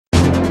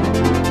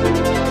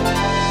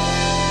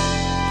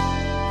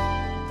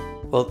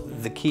Well,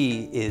 the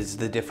key is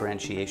the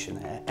differentiation,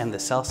 and the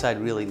sell side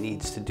really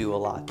needs to do a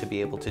lot to be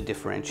able to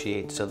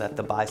differentiate so that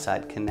the buy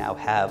side can now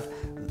have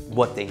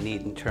what they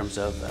need in terms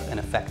of an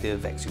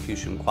effective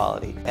execution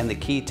quality. And the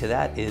key to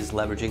that is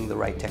leveraging the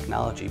right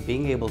technology,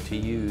 being able to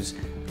use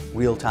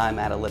real-time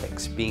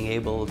analytics, being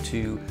able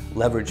to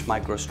leverage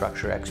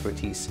microstructure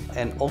expertise.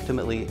 And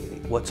ultimately,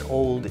 what's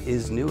old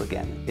is new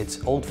again.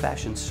 It's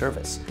old-fashioned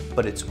service,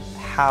 but it's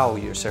how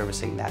you're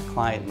servicing that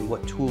client and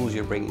what tools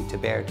you're bringing to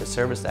bear to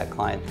service that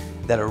client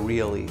that are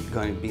really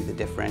going to be the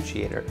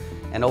differentiator.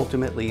 And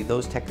ultimately,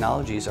 those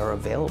technologies are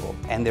available,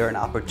 and they're an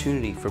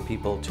opportunity for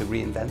people to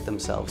reinvent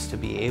themselves, to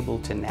be able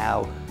to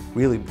now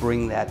really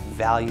bring that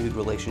valued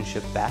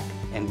relationship back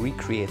and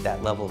recreate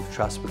that level of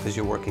trust because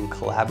you're working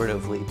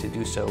collaboratively to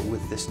do so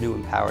with this new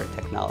empowered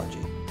technology.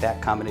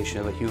 That combination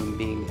of a human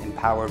being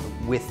empowered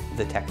with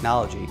the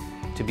technology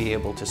to be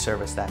able to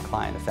service that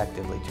client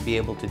effectively, to be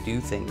able to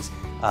do things,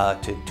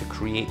 to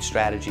create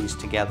strategies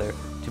together,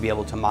 to be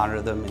able to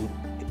monitor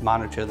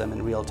them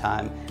in real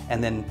time,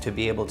 and then to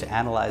be able to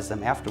analyze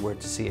them afterward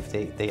to see if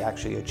they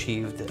actually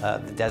achieved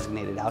the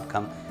designated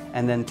outcome,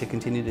 and then to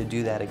continue to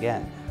do that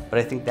again. But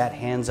I think that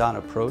hands-on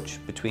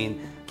approach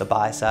between the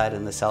buy side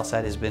and the sell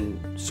side has been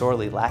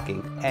sorely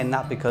lacking, and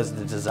not because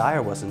the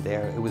desire wasn't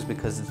there, it was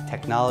because the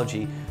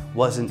technology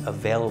wasn't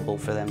available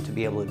for them to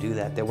be able to do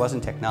that. There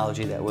wasn't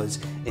technology that was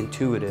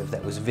intuitive,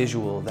 that was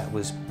visual, that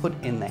was put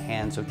in the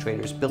hands of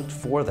traders, built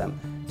for them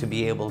to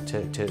be able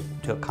to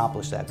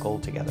accomplish that goal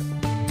together.